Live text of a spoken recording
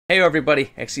Hey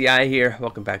everybody, XCI here.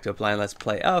 Welcome back to a blind Let's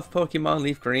Play of Pokemon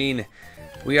LeafGreen.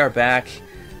 We are back.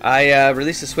 I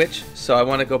released a Switch, so I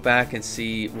want to go back and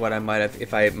see what I might have,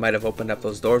 if I might have opened up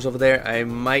those doors over there. I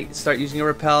might start using a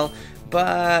repel,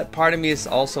 but part of me is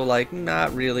also like,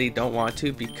 not really, don't want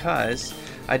to, because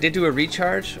I did do a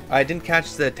recharge. I didn't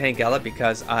catch the Tangela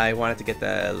because I wanted to get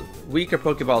the weaker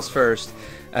Pokeballs first,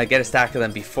 get a stack of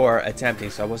them before attempting,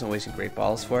 so I wasn't wasting great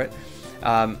balls for it.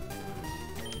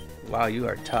 Wow, you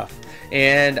are tough.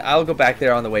 And I'll go back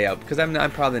there on the way out because I'm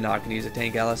probably not going to use a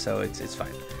Tangela, so it's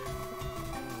fine.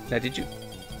 Now, did you?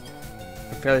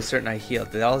 I'm fairly certain I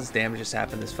healed. Did all this damage just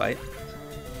happen this fight?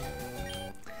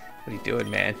 What are you doing,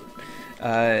 man?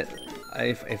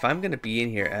 If I'm going to be in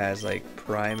here as like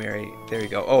primary, there you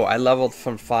go. Oh, I leveled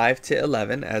from 5 to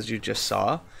 11 as you just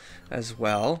saw as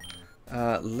well.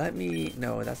 No,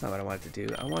 that's not what I wanted to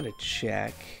do. I want to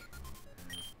check.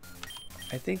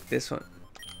 I think this one.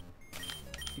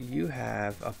 You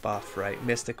have a buff, right?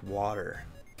 Mystic Water.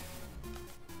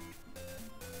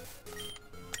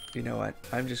 You know what?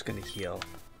 I'm just going to heal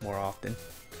more often.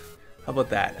 How about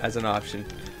that as an option?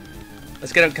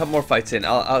 Let's get a couple more fights in.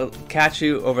 I'll catch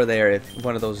you over there if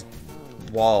one of those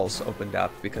walls opened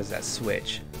up because of that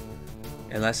switch.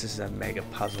 Unless this is a mega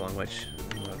puzzle in which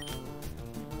I'm going to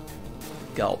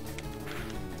gulp.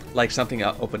 Like something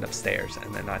opened upstairs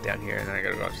and then not down here, and then I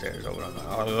got to go upstairs.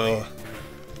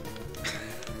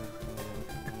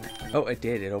 Oh, it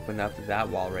did. It opened up that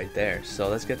wall right there. So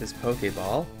let's get this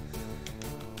Pokeball.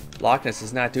 Loch Ness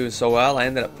is not doing so well. I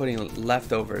ended up putting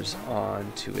leftovers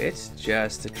onto it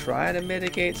just to try to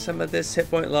mitigate some of this hit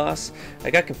point loss.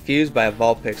 I got confused by a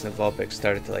Vulpix, and the Vulpix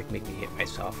started to like make me hit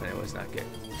myself, and it was not good.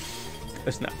 It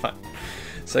was not fun.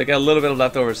 So I got a little bit of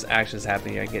leftovers actions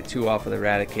happening here. I get 2 off with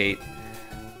Eradicate.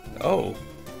 Oh.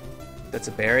 That's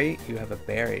a berry? You have a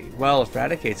berry. Well, if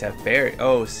Raticates have berry.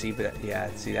 Oh, see, but yeah,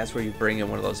 see, that's where you bring in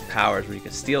one of those powers where you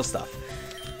can steal stuff.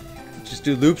 Just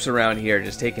do loops around here,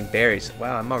 just taking berries.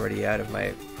 Wow, I'm already out of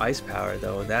my ice power,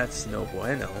 though. That's no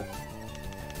bueno.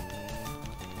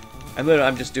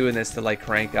 I'm just doing this to like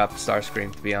crank up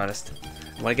Starscream, to be honest.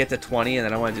 I want to get to 20, and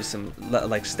then I want to do some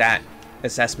like stat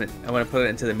assessment. I want to put it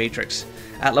into the matrix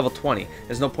at level 20.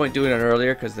 There's no point doing it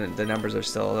earlier because the numbers are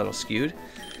still a little skewed.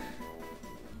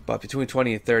 But between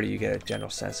 20 and 30, you get a general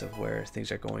sense of where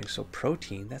things are going. So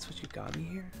protein, that's what you got me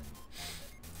here?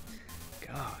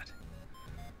 God.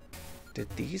 Did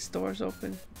these doors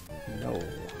open? No.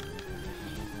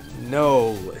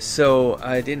 No. So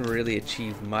I didn't really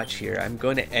achieve much here. I'm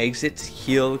going to exit,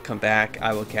 heal, come back.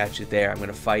 I will catch you there. I'm going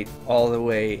to fight all the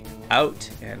way out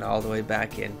and all the way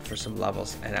back in for some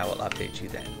levels, and I will update you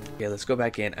then. Okay, let's go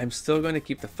back in. I'm still going to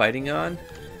keep the fighting on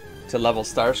to level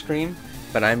Starscream.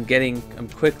 But I'm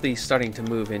quickly starting to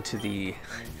move into the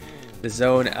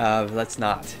zone of let's do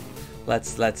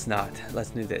this, not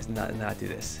do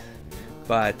this.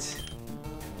 But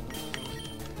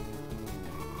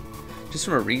just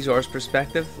from a resource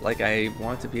perspective, like I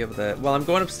want to be able to, well, I'm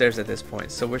going upstairs at this point,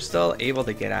 so we're still able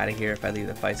to get out of here if I leave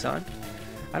the fights on.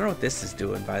 I don't know what this is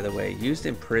doing, by the way. Used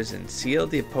in prison, seal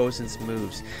the opponent's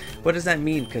moves. What does that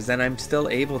mean? Because then I'm still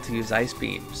able to use Ice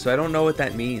Beam, so I don't know what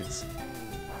that means.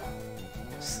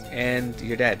 And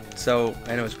you're dead. So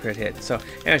I know it's crit hit. So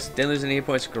anyways, didn't lose any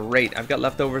points. Great. I've got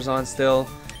leftovers on still.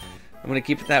 I'm gonna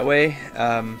keep it that way.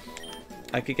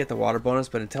 I could get the water bonus,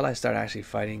 but until I start actually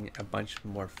fighting a bunch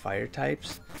more fire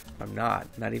types, I'm not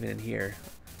even in here.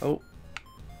 Oh,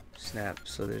 snap.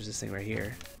 So there's this thing right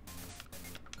here.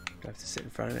 Do I have to sit in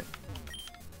front of it?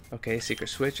 Okay, secret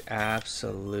switch.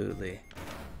 Absolutely.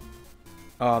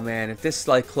 Oh man, if this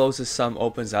like closes some,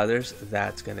 opens others,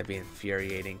 that's gonna be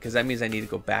infuriating. Because that means I need to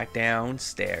go back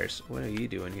downstairs. What are you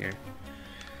doing here?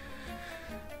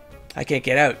 I can't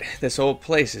get out. This whole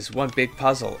place is one big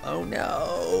puzzle. Oh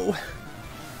no.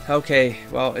 Okay,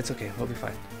 well, it's okay. We'll be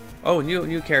fine. Oh,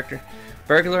 new character.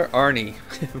 Burglar Arnie.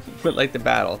 Would like the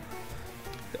battle.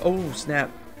 Oh,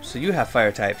 snap. So you have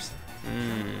fire types.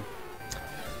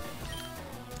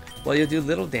 Well, you'll do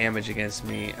little damage against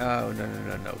me. Oh,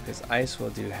 no, because ice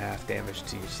will do half damage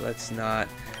to you. So let's not.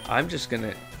 I'm just going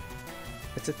to.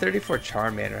 It's a 34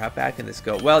 Charmander. How bad can this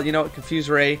go? Well, you know what? Confuse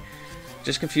Ray.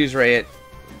 Just Confuse Ray it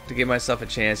to give myself a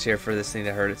chance here for this thing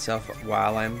to hurt itself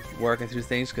while I'm working through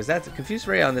things. Because that's Confuse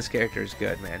Ray on this character is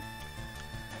good, man.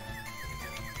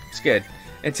 It's good.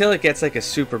 Until it gets like a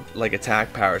super like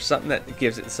attack power. Something that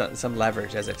gives it some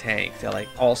leverage as a tank to like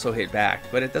also hit back.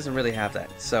 But it doesn't really have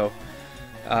that. So.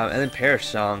 And then Perish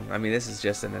Song. I mean, this is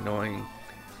just an annoying,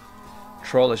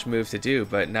 trollish move to do,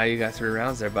 but now you got 3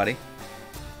 rounds there, buddy.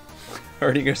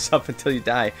 Hurting yourself until you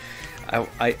die.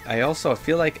 I also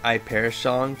feel like I Perish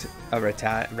Songed a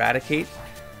Eradicate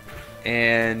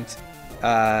and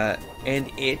I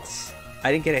didn't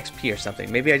get XP or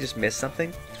something. Maybe I just missed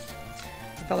something.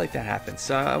 I felt like that happened.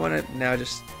 So I want to now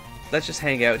let's just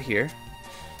hang out here.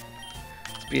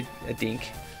 Let's be a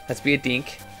dink. Let's be a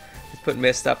dink. Let's put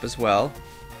mist up as well.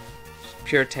 Just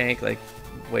pure tank, like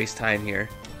waste time here.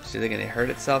 It's either gonna hurt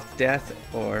itself to death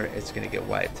or it's gonna get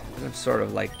wiped. And I'm sort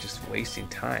of like just wasting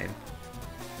time.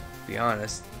 To be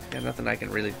honest, got nothing I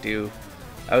can really do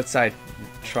outside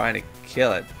trying to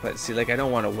kill it. But see, like I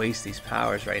don't want to waste these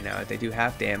powers right now. They do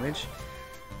half damage.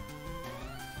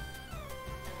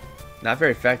 Not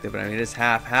very effective, but I mean it's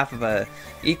half of a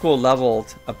equal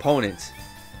leveled opponent's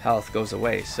health goes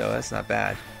away, so that's not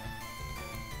bad.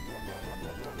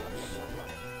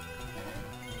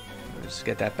 Just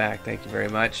get that back, thank you very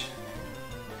much.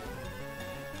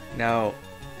 Now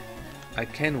I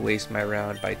can waste my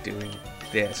round by doing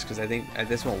this because I think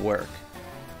this won't work.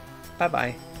 Bye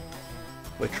bye.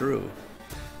 What true?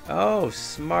 Oh,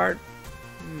 smart.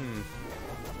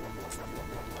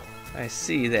 I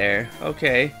see there.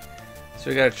 Okay. So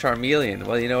we got a Charmeleon.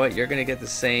 Well, you know what? You're going to get the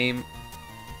same.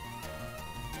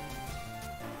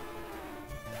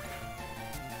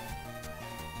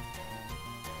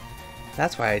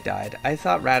 That's why I died. I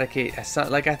thought Raticate,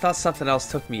 I thought something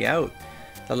else took me out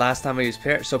the last time I used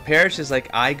Perish. So Perish is like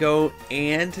I go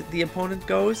and the opponent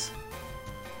goes.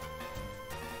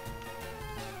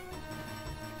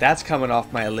 That's coming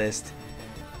off my list.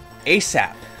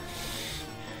 ASAP.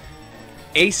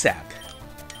 ASAP.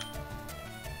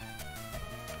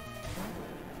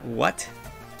 What?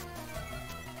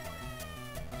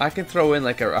 I can throw in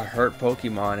like a hurt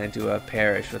Pokemon and do a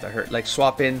Perish with a hurt, like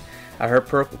swap in a hurt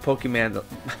Pokemon,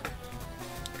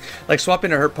 like swap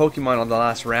in a hurt Pokemon on the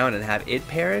last round and have it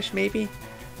Perish maybe?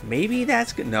 Maybe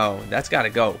that's good. No, that's gotta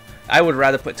go. I would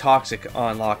rather put Toxic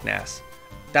on Loch Ness.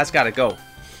 That's gotta go.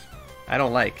 I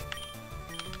don't like.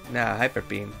 Nah, Hyper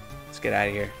Beam. Let's get out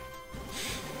of here.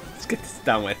 Let's get this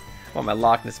done with. I want my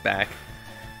Loch Ness back.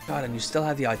 God, and you still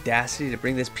have the audacity to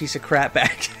bring this piece of crap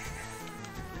back.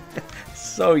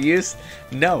 So used.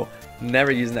 No,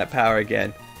 never using that power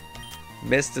again.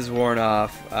 Mist is worn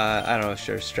off. I don't know,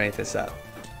 sure, strength is up.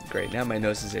 Great, now my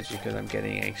nose is itchy because I'm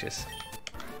getting anxious.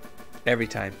 Every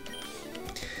time.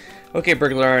 Okay,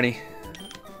 Burglar Arnie.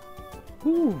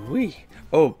 Ooh-wee.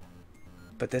 Oh,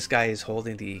 but this guy is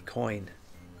holding the coin.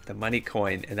 The money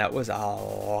coin, and that was a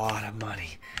lot of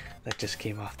money that just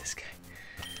came off this guy.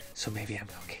 So maybe I'm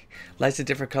okay. Lights of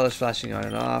different colors flashing on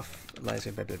and off. Lights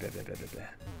blah blah blah blah blah blah.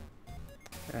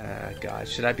 God,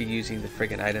 should I be using the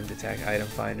friggin' item detect item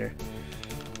finder?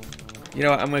 You know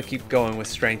what? I'm gonna keep going with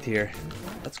strength here.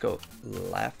 Let's go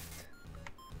left,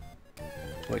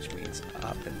 which means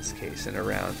up in this case, and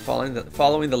around. Following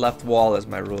the left wall is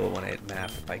my rule when I map.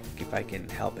 If I can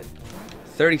help it.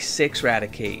 36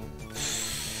 Raticate.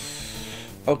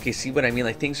 Okay, see what I mean?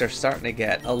 Like things are starting to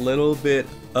get a little bit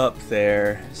up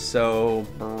there. So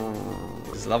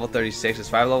it's level 36. It's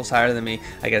 5 levels higher than me.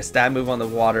 I get a stab move on the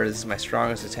water. This is my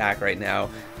strongest attack right now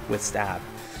with stab.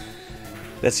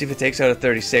 Let's see if it takes out a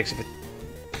 36. If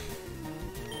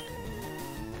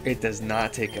it does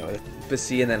not take out. But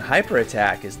see, and then hyper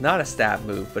attack is not a stab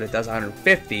move, but it does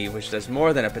 150, which does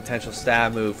more than a potential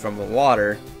stab move from the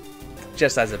water,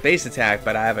 just as a base attack.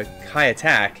 But I have a high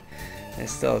attack. And it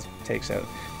still takes out.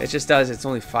 It just does. It's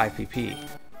only 5 PP.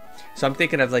 So I'm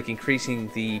thinking of like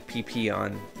increasing the PP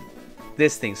on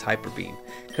this thing's Hyper Beam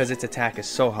because its attack is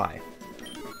so high.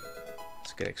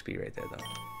 It's good XP right there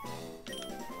though.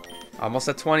 Almost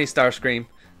at 20 Starscream.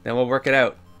 Then we'll work it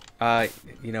out.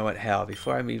 You know what? Hell,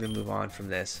 before I even move on from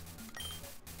this,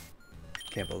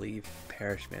 can't believe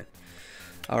Perish, man.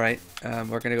 All right,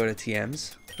 we're gonna go to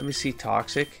TMs. Let me see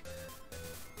Toxic.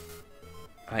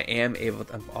 I am able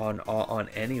to on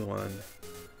anyone,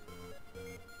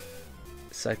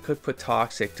 so I could put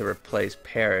Toxic to replace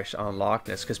Perish on Loch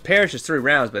Ness because Perish is 3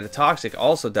 rounds, but the Toxic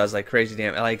also does like crazy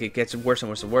damage. Like it gets worse and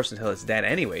worse and worse until it's dead,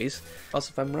 anyways.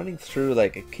 Also, if I'm running through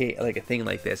like a thing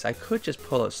like this, I could just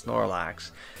pull a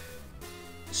Snorlax,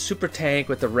 super tank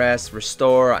with the rest,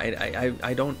 restore.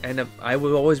 I don't end up. I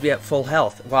will always be at full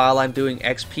health while I'm doing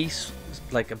XP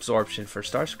like absorption for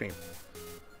Starscream.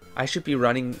 I should be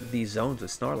running these zones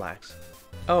with Snorlax.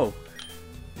 Oh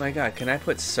my god, can I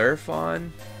put Surf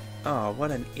on? Oh, what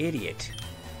an idiot.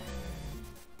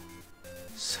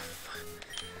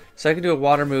 So I can do a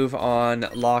water move on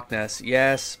Loch Ness.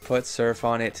 Yes, put Surf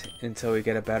on it until we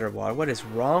get a better water. What is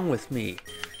wrong with me?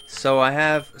 So I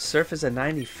have Surf as a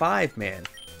 95, man.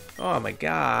 Oh my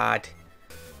god.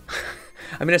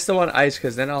 I mean, I still want Ice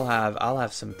because then I'll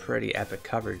have some pretty epic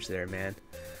coverage there, man.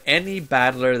 Any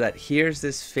battler that hears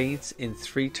this faints in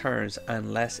 3 turns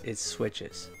unless it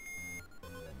switches.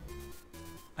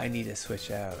 I need to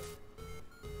switch out.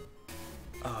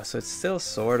 Oh, so it's still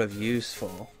sort of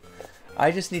useful. I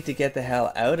just need to get the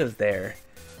hell out of there.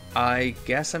 I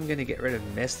guess I'm going to get rid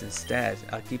of Mist instead.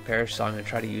 I'll keep Perish Song and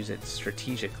try to use it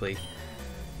strategically.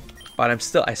 But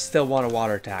I still want a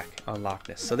water attack on Loch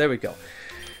Ness. So there we go.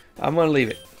 I'm going to leave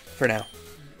it for now.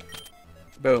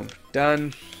 Boom.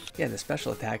 Done. Yeah, the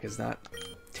special attack is not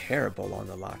terrible on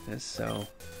the Loch Ness, so...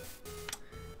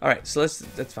 Alright, so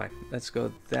that's fine. Let's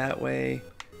go that way.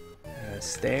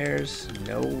 Stairs.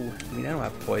 No. I mean, I don't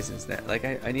have poisons now. Like,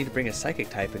 I need to bring a psychic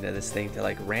type into this thing to,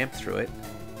 like, ramp through it.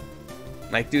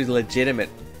 Like, do legitimate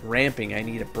ramping. I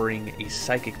need to bring a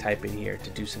psychic type in here to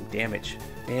do some damage.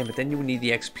 Man, but then you need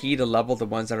the XP to level the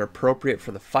ones that are appropriate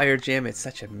for the fire gym. It's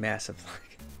such a mess of,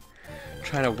 like,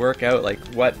 trying to work out, like,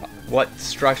 what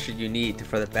structure you need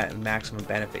for the maximum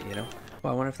benefit, you know?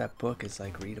 Well, I wonder if that book is,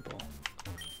 like, readable.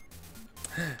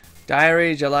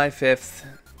 Diary, July 5th.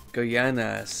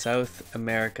 Guyana, South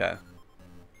America.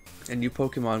 A new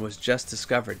Pokemon was just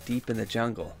discovered deep in the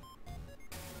jungle.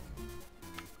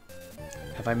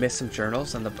 Have I missed some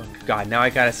journals on the book? God, now I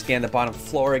gotta scan the bottom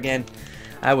floor again.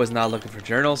 I was not looking for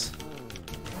journals.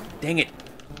 Dang it.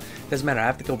 Doesn't matter, I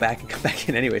have to go back and come back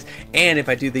in anyways. And if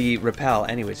I do the repel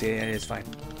anyways, yeah, it's fine.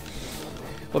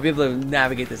 We'll be able to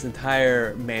navigate this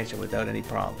entire mansion without any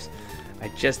problems. I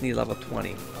just need level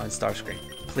 20 on Starscream.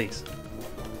 Please.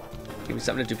 Give me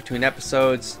something to do between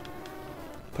episodes.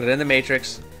 Put it in the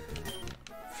Matrix.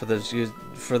 For those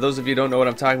of you who don't know what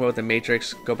I'm talking about with the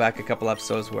Matrix, go back a couple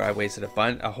episodes where I wasted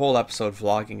a whole episode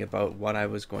vlogging about what I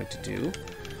was going to do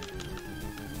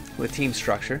with team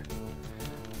structure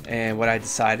and what I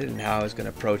decided and how I was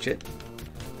going to approach it.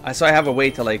 So I have a way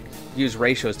to, like, use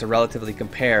ratios to relatively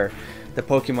compare the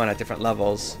Pokemon at different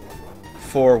levels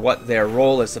for what their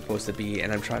role is supposed to be,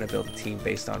 and I'm trying to build a team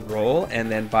based on role,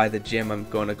 and then by the gym I'm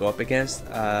going to go up against,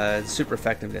 super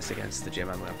effectiveness against the gym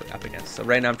I'm up against. So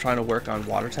right now I'm trying to work on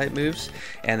water type moves,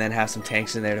 and then have some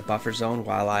tanks in there to buffer zone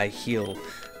while I heal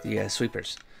the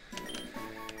sweepers.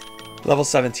 Level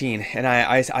 17, and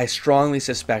I strongly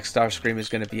suspect Starscream is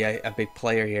going to be a big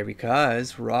player here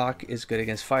because Rock is good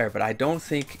against fire, but I don't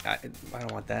think, I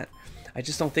don't want that. I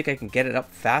just don't think I can get it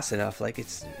up fast enough. Like,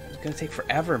 it's going to take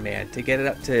forever, man, to get it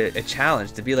up to a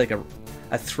challenge, to be like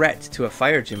a threat to a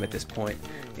fire gym at this point.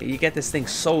 You get this thing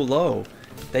so low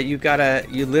that you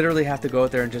literally have to go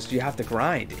out there and you have to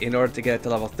grind in order to get it to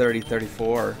level 30,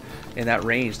 34 in that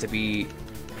range to be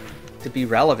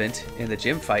relevant in the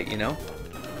gym fight, you know?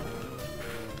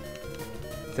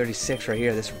 36 right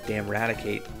here, this damn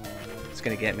Raticate. It's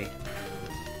going to get me.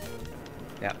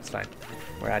 Yeah, it's fine.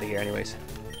 We're out of here anyways.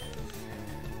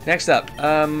 Next up,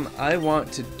 I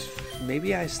want to,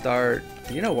 maybe I start,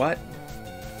 you know what?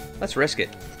 Let's risk it.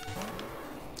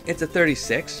 It's a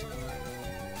 36,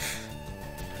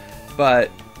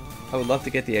 but I would love to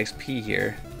get the XP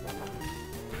here.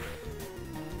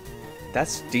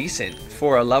 That's decent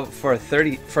for a level, for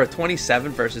a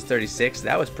 27 versus 36.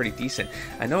 That was pretty decent.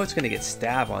 I know it's going to get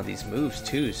stab on these moves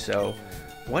too, so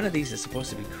one of these is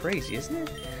supposed to be crazy, isn't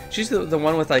it? She's the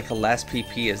one with, like, less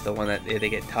PP is the one that they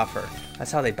get tougher.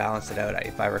 That's how they balance it out,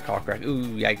 if I recall correctly. Ooh,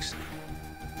 yikes.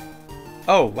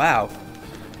 Oh, wow.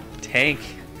 Tank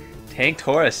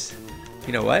Taurus.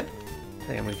 You know what? I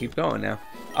think I'm going to keep going now.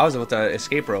 I was about to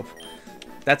escape rope.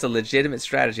 That's a legitimate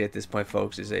strategy at this point,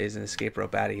 folks, is an escape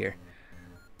rope out of here.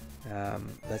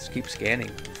 Let's keep scanning,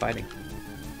 fighting.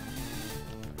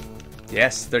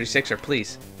 Yes, 36er,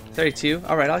 please. 32.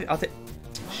 All right, I'll take...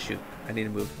 Shoot, I need to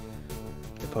move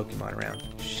the Pokemon around.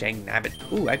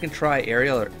 Shangnabbit. Ooh, I can try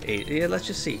Aerial or 8. Yeah, let's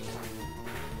just see.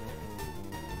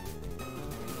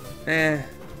 I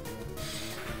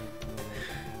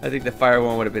think the fire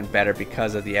one would have been better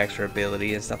because of the extra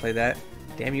ability and stuff like that.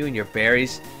 Damn you and your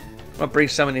berries. I'm gonna bring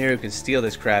someone here who can steal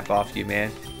this crap off you,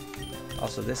 man.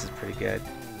 Also, this is pretty good.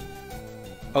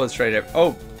 Oh, it's right there.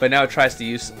 Oh, but now it tries to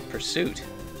use Pursuit.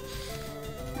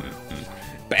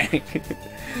 Bang.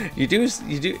 You do.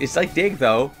 It's like Dig,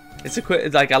 though. It's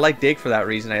like, I like Dig for that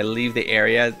reason. I leave the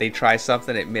area, they try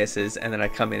something, it misses, and then I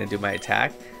come in and do my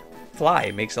attack. Fly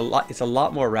makes it's a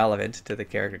lot more relevant to the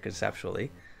character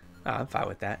conceptually. Oh, I'm fine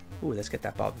with that. Ooh, let's get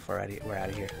that ball before we're out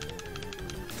of here.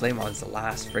 Flameon's the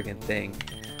last friggin' thing.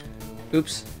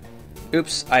 Oops.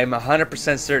 Oops, I am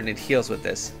 100% certain it heals with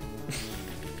this.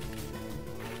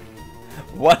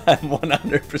 What? I'm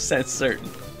 100% certain.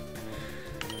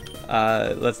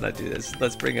 Let's not do this.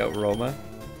 Let's bring out Roma.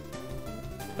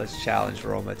 Let's challenge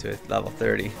Roma to level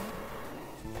 30.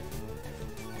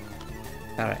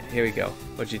 Alright, here we go.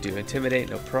 What'd you do? Intimidate,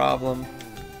 no problem.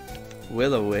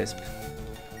 Will-O-Wisp.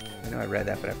 I know I read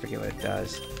that, but I forget what it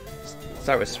does.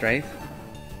 Start with Strength.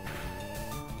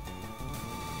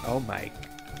 Oh my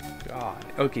god.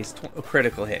 Okay, it's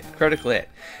critical hit. Critical hit.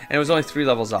 And it was only 3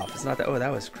 levels off. It's not that. Oh,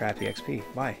 that was crappy XP.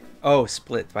 Why? Oh,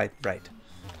 split. Right.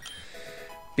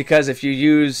 Because if you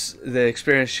use the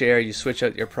experience share, you switch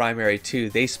out your primary too.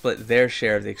 They split their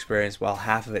share of the experience while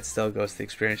half of it still goes to the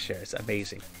experience share. It's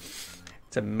amazing.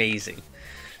 It's amazing.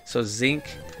 So zinc.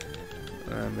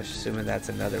 I'm assuming that's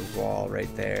another wall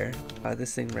right there.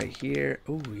 This thing right here.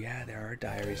 Oh yeah, there are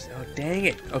diaries. Oh dang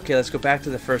it. Okay, let's go back to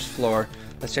the first floor.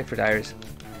 Let's check for diaries.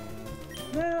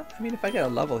 Well, I mean, if I get a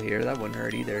level here, that wouldn't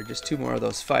hurt either. Just 2 more of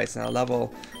those fights. Now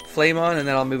level Flame on, and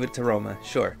then I'll move it to Roma.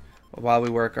 Sure. While we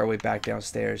work our way back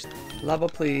downstairs. Level,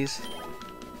 please.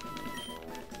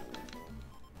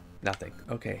 Nothing.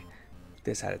 Okay.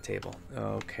 This had a table.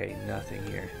 Okay, nothing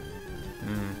here.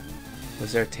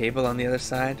 Was there a table on the other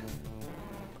side?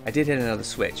 I did hit another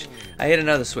switch. I hit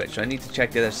another switch, so I need to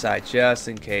check the other side just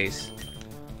in case.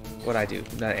 What'd I do?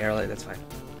 Not airlight, that's fine.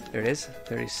 There it is.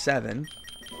 37.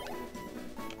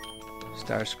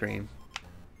 Star Scream.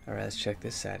 Alright, let's check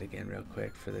this side again real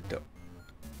quick for the door.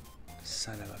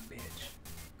 Son of a bitch.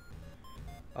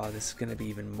 Oh, this is going to be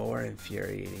even more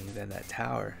infuriating than that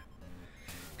tower.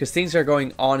 Because things are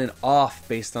going on and off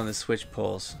based on the switch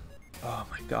pulls. Oh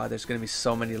my god, there's going to be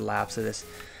so many laps of this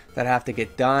that have to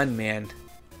get done, man.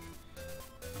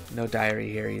 No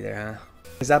diary here either, huh?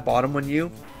 Is that bottom one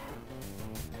you?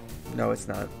 No, it's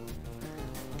not.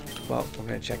 Well, we're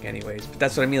going to check anyways. But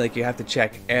that's what I mean, like you have to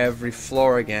check every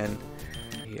floor again.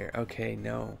 Here, okay,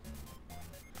 no.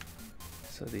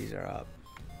 So these are up.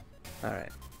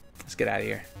 Alright, let's get out of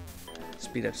here.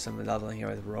 Speed up some leveling here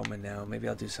with Roman now. Maybe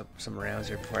I'll do some rounds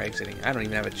here before exiting. I don't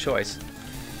even have a choice.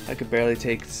 I could barely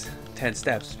take 10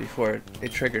 steps before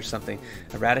it triggers something.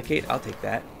 Eradicate, I'll take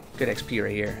that. Good XP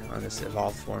right here on this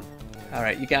evolved form.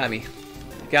 Alright, you got me.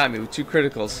 You got me with 2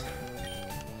 criticals.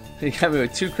 You got me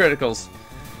with 2 criticals.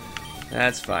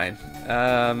 That's fine.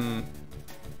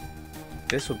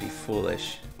 This would be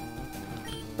foolish.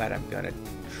 But I'm gonna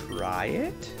try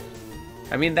it.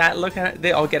 I mean, that look at it,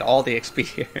 they all get all the XP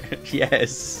here.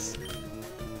 Yes.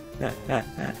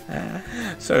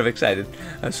 Sort of excited.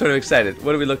 I'm sort of excited.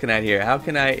 What are we looking at here? How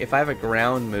can I, if I have a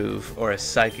ground move or a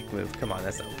psychic move? Come on,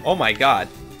 that's not, oh my god.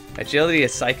 Agility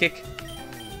is psychic?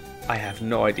 I have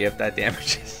no idea if that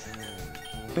damages.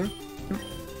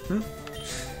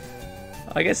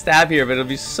 I get stab here, but it'll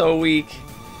be so weak.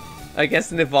 I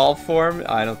guess in evolved form,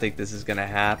 I don't think this is gonna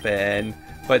happen.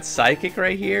 But psychic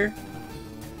right here?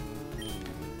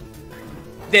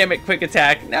 Damn it, quick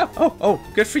attack. No. Oh,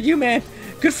 good for you, man.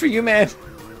 Good for you, man.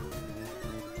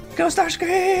 Go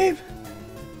Starscream!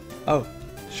 Oh,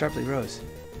 sharply rose.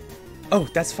 Oh,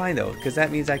 that's fine though, because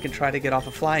that means I can try to get off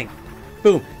of flying.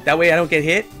 Boom. That way I don't get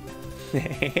hit.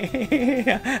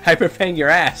 Hyper Fang your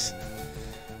ass.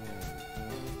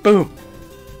 Boom.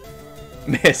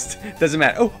 Missed. Doesn't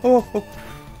matter.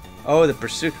 Oh, the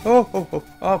pursuit.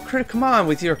 Oh, come on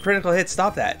with your critical hit.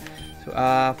 Stop that. So,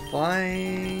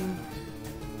 flying.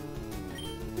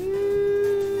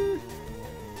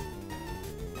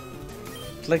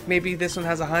 Like maybe this one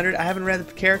has 100. I haven't read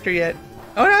the character yet.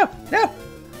 Oh no.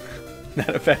 Not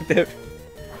effective.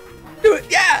 Do it.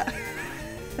 Yeah.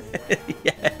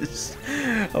 Yes.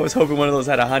 I was hoping one of those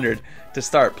had 100 to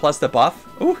start. Plus the buff.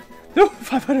 Ooh. No,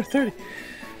 530.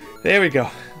 There we go.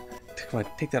 Come on,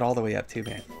 take that all the way up too,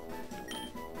 man.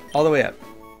 All the way up.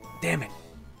 Damn it.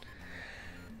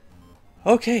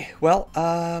 Okay, well,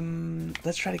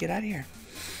 let's try to get out of here.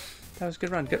 That was a good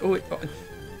run. Good. Oh, wait. Oh.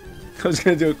 I was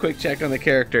going to do a quick check on the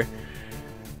character.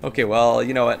 Okay, well,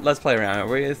 you know what? Let's play around.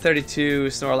 We're at 32.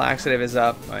 Snore Laxative is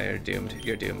up. Oh, you're doomed.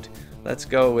 You're doomed. Let's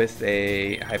go with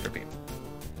a Hyper Beam.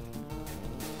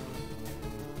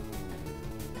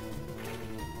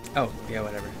 Oh, yeah,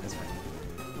 whatever. That's fine.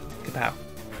 Kapow.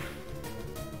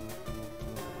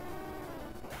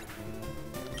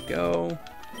 Go.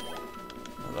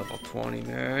 Level 20,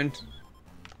 man.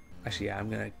 Actually, yeah, I'm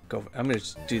gonna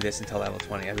just do this until level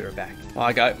 20. I'll be right back. Well,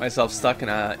 I got myself stuck in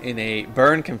a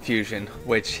burn confusion,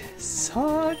 which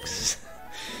sucks.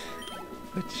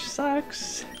 But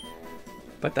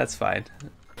that's fine.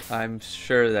 I'm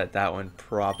sure that one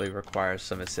probably requires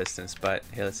some assistance, but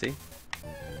here, let's see.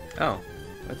 Oh,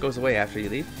 that goes away after you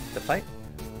leave the fight?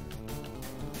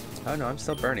 Oh no, I'm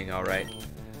still burning, alright.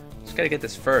 Just gotta get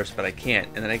this first, but I can't,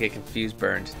 and then I get confused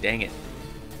burned. Dang it.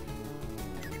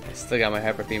 I still got my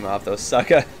Hyper Beam off, though,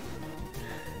 sucker.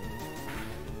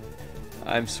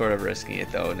 I'm sort of risking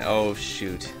it, though. Oh,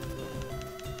 shoot.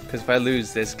 Because if I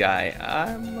lose this guy,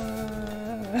 I'm...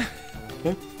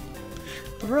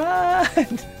 Run!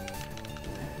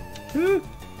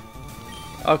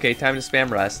 Okay, time to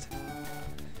spam Rust.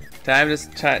 Time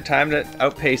to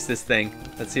outpace this thing.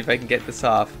 Let's see if I can get this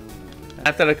off.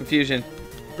 After the confusion.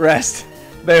 Rest.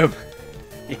 Boom.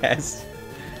 Yes.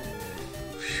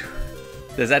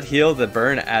 Does that heal the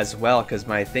burn as well? Because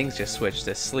my things just switched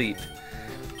to sleep.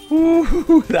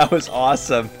 Woo, that was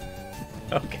awesome.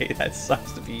 Okay, that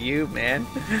sucks to be you, man.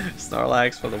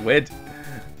 Snorlax for the win.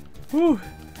 Woo,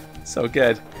 so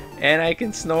good. And I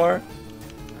can snore.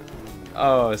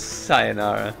 Oh,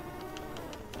 sayonara.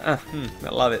 I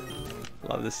love it.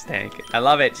 Love this tank. I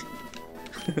love it.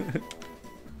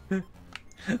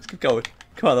 Let's keep going.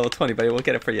 Come on, level 20, buddy. We'll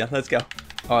get it for you. Let's go.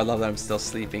 Oh, I love that I'm still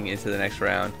sleeping into the next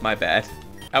round. My bad.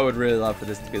 I would really love for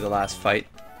this to be the last fight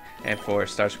and for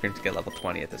Starscream to get level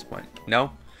 20 at this point.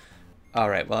 No?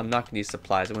 Alright, well, I'm not going to use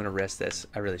supplies. I'm going to risk this.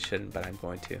 I really shouldn't, but I'm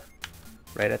going to.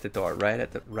 Right at the door. Right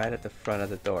at the front of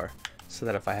the door. So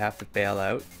that if I have to bail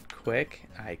out quick,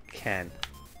 I can.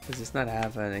 Does this not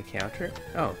have an encounter?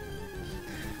 Oh.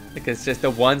 Like it's just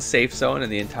the one safe zone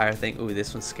and the entire thing. Ooh,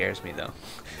 this one scares me though.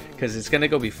 Because it's going to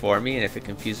go before me, and if it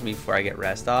confuses me before I get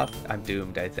rest off, I'm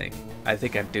doomed, I think. I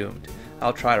think I'm doomed.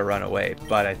 I'll try to run away,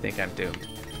 but I think I'm doomed.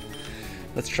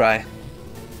 Let's try.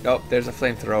 Oh, there's a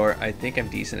flamethrower. I think I'm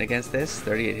decent against this.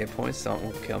 38 hit points, so it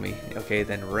won't kill me. Okay,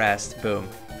 then rest. Boom.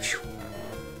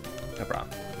 No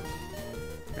problem.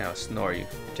 Now I'll snore you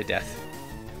to death.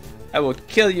 I will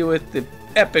kill you with the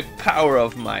epic power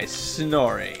of my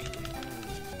snoring.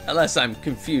 Unless I'm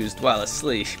confused while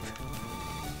asleep.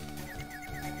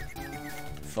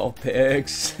 Full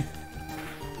pigs.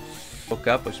 Woke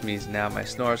up, which means now my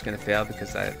snore is going to fail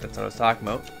because that's what I was talking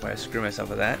about, where I screw myself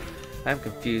with that. I'm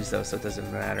confused though, so it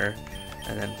doesn't matter.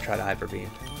 And then try to hyper beam.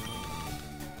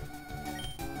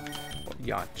 Well,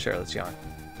 yawn. Sure, let's yawn.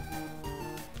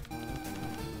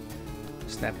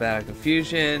 Snap out of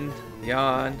confusion.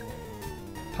 Yawn.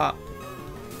 Pop.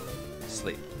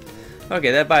 Sleep.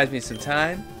 Okay, that buys me some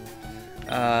time.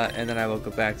 And then I will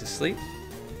go back to sleep.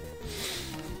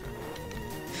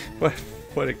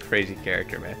 What a crazy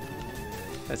character, man.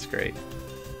 That's great.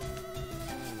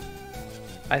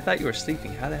 I thought you were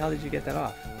sleeping. How the hell did you get that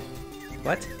off?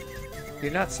 What?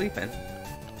 You're not sleeping.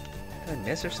 Did I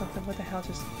miss or something? What the hell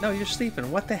just... No, you're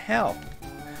sleeping. What the hell?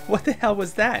 What the hell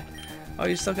was that? Oh,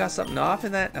 you still got something off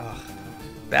in that? Oh,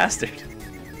 bastard.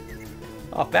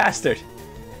 Oh, bastard.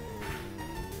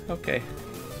 Okay.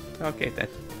 Okay, then.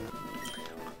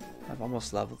 I've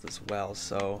almost leveled as well,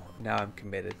 so now I'm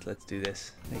committed. Let's do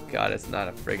this. Thank God it's not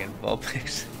a friggin'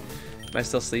 Vulpix. Am I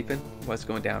still sleeping? What's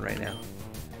going down right now?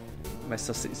 Am I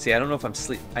still sleeping? See, I don't know if I'm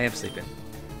I am sleeping.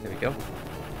 There we go.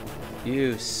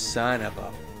 You son of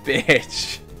a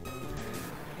bitch.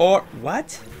 Or,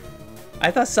 what?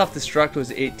 I thought self-destruct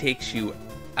was it takes you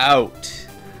out.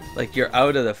 Like you're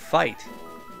out of the fight.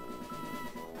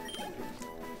 Oh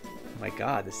my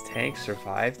God, this tank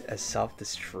survived as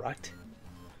self-destruct?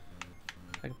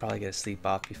 I can probably get a sleep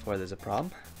off before there's a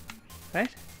problem. Right?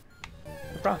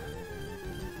 No problem.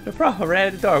 No problem. Right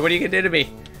at the door. What are you going to do to me?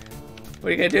 What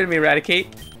are you going to do to me, Eradicate?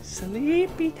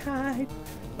 Sleepy time.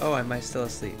 Oh, am I still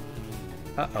asleep?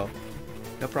 Uh-oh.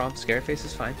 No problem. Scared face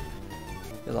is fine.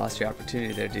 You lost your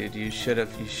opportunity there, dude. You should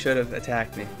have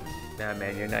attacked me. Nah,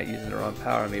 man, you're not using the wrong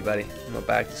power on me, buddy. I'm going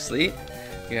back to sleep.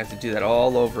 You're going to have to do that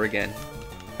all over again.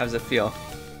 How's it feel?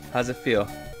 How's it feel?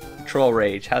 Troll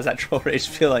rage. How's that troll rage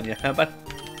feel on you? How about...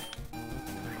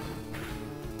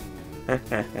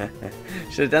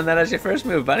 Should have done that as your first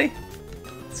move, buddy.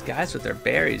 These guys with their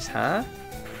berries, huh?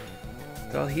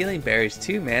 They're all healing berries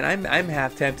too, man. I'm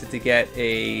half tempted to get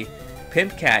a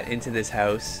pimp cat into this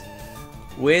house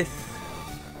with...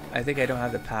 I think I don't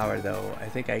have the power though.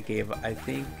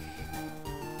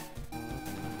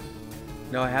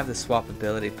 No, I have the swap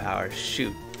ability power.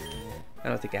 Shoot. I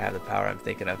don't think I have the power I'm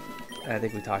thinking of. I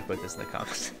think we talked about this in the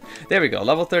comments. There we go.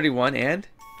 Level 31 and...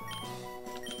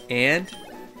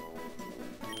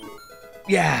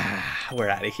 Yeah, we're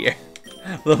out of here.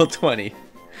 Level 20.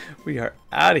 We are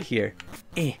out of here.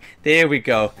 There we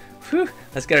go. Whew.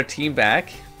 Let's get our team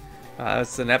back.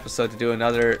 It's an episode to do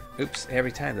another... Oops,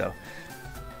 every time though.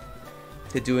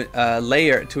 To do a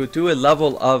layer, to do a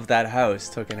level of that house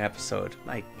took an episode.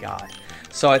 My God.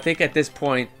 So I think at this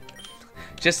point,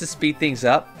 just to speed things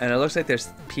up, and it looks like there's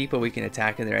people we can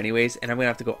attack in there anyways, and I'm going to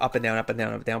have to go up and down, up and down,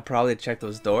 up and down, probably to check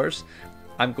those doors.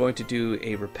 I'm going to do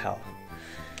a repel.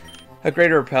 A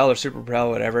greater repel or super repel,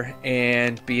 whatever,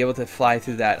 and be able to fly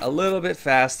through that a little bit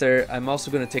faster. I'm also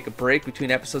going to take a break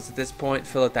between episodes at this point,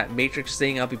 fill out that matrix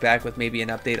thing. I'll be back with maybe an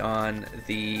update on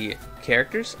the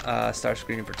characters,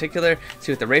 Starscream in particular,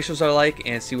 see what the ratios are like,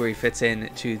 and see where he fits in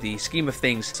to the scheme of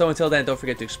things. So until then, don't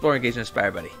forget to explore, engage, and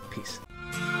inspire, buddy. Peace.